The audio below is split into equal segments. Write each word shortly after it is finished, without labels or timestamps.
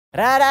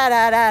Lang.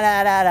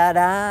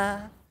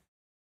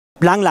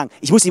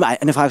 Ich muss ihm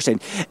eine Frage stellen.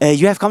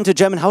 You have come to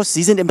German House.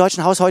 Sie sind im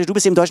Deutschen Haus heute. Du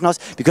bist im Deutschen Haus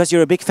because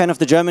you're a big fan of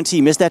the German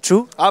team. Is that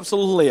true?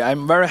 Absolutely.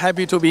 I'm very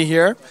happy to be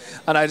here.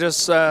 And I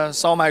just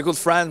saw my good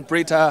friend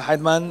Britta,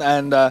 Heidemann.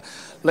 And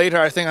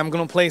later I think I'm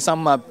going to play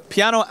some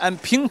piano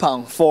and ping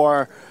pong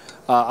for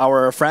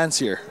our friends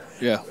here.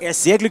 Yeah. Er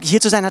ist sehr glücklich hier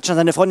zu sein, hat schon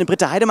seine Freundin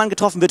Britta Heidemann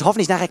getroffen, wird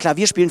hoffentlich nachher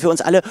Klavier spielen für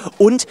uns alle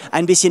und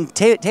ein bisschen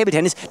Table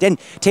Tennis, denn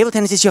Table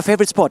Tennis is your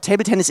favorite sport.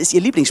 Table Tennis ist ihr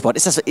Lieblingssport.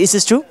 Is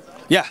this true?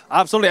 Yeah,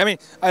 absolutely. I mean,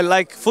 I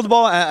like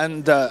football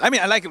and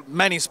I like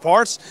many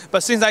sports,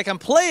 but since I can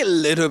play a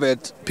little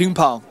bit ping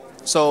pong,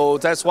 so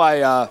that's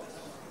why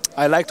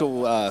I like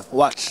to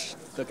watch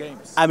the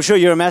games. I'm sure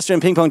you're a master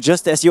in ping pong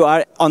just as you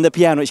are on the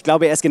piano. Ich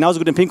glaube, er ist genauso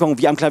gut im Ping Pong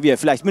wie am Klavier,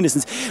 vielleicht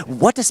mindestens.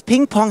 What does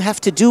ping pong have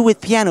to do with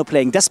piano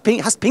playing? Has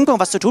Ping Pong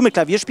was zu tun mit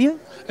Klavierspielen?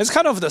 It's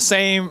kind of the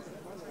same,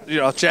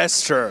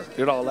 gesture.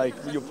 Like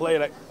you play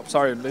like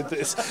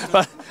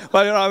but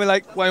I mean,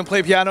 like when you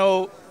play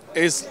piano.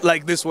 Is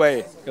like this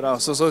way,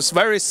 so it's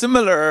very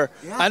similar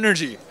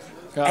energy.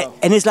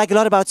 And it's like a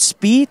lot about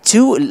speed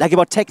too, like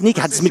about technique.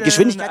 Hat es mit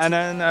Geschwindigkeit? And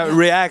then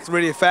react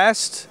really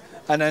fast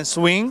and then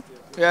swing.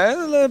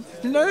 Yeah,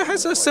 it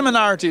has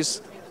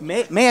similarities.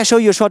 May I show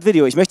you a short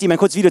video? Ich möchte Ihnen ein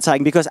kurzes Video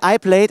zeigen, because I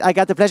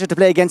got the pleasure to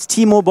play against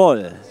Timo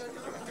Boll.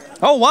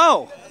 Oh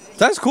wow,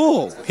 that's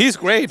cool. He's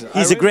great.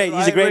 He's a great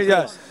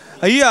player.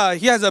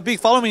 He has a big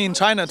following in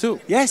China too.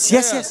 Yes.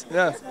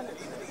 Yeah.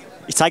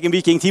 Ich zeige ihm, wie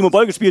ich gegen Timo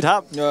Boll gespielt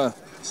habe. Yeah.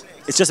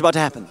 It's just about to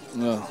happen.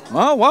 Yeah.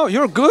 Oh wow,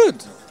 you're good.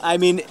 I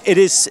mean, it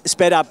is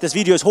sped up. Das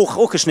Video ist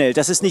hochgeschnellt.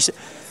 Das ist nicht.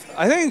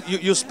 I think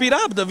you speed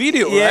up the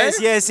video, right?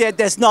 Yes.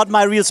 That's not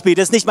my real speed.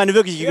 Das ist nicht meine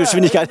wirkliche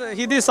Geschwindigkeit.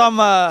 He did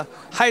some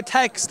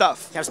high-tech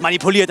stuff. Ich habe es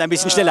manipuliert, ein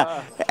bisschen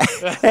schneller.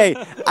 Hey,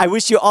 I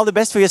wish you all the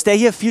best for your stay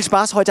here. Viel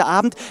Spaß heute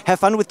Abend. Have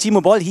fun with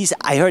Timo Boll.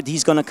 I heard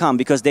he's gonna come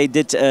because they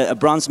did a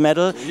bronze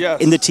medal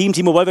in the team.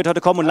 Timo Boll wird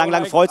heute kommen und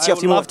lang freut sich auf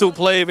Timo. I would love to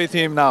play with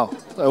him now.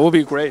 That would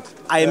be great.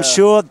 I am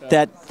sure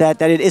that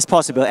it is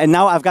possible. And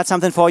now I've got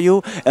something for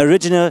you.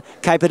 Original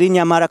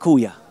Caipirinha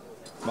Maracuja.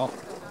 Wow.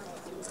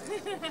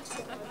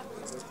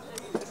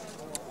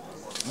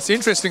 It's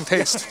interesting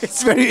taste.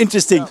 It's very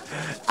interesting.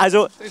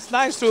 Also, it's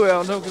nice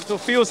to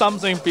feel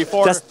something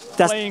before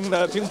playing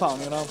the ping pong,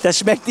 Das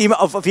schmeckt ihm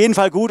auf jeden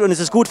Fall gut und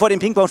es ist gut vor dem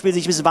Ping-Pong-Spiel,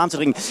 sich ein bisschen warm zu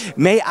trinken.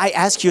 May I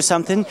ask you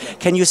something?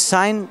 Can you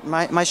sign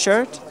my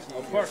shirt?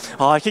 Of course.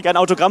 Oh, ich krieg ein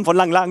Autogramm von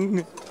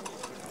Lang.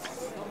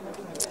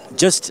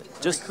 Just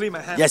clean my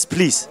hand. Yes,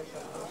 please.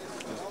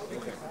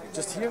 Okay.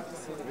 Just here?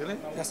 Really?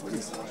 Yes,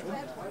 please.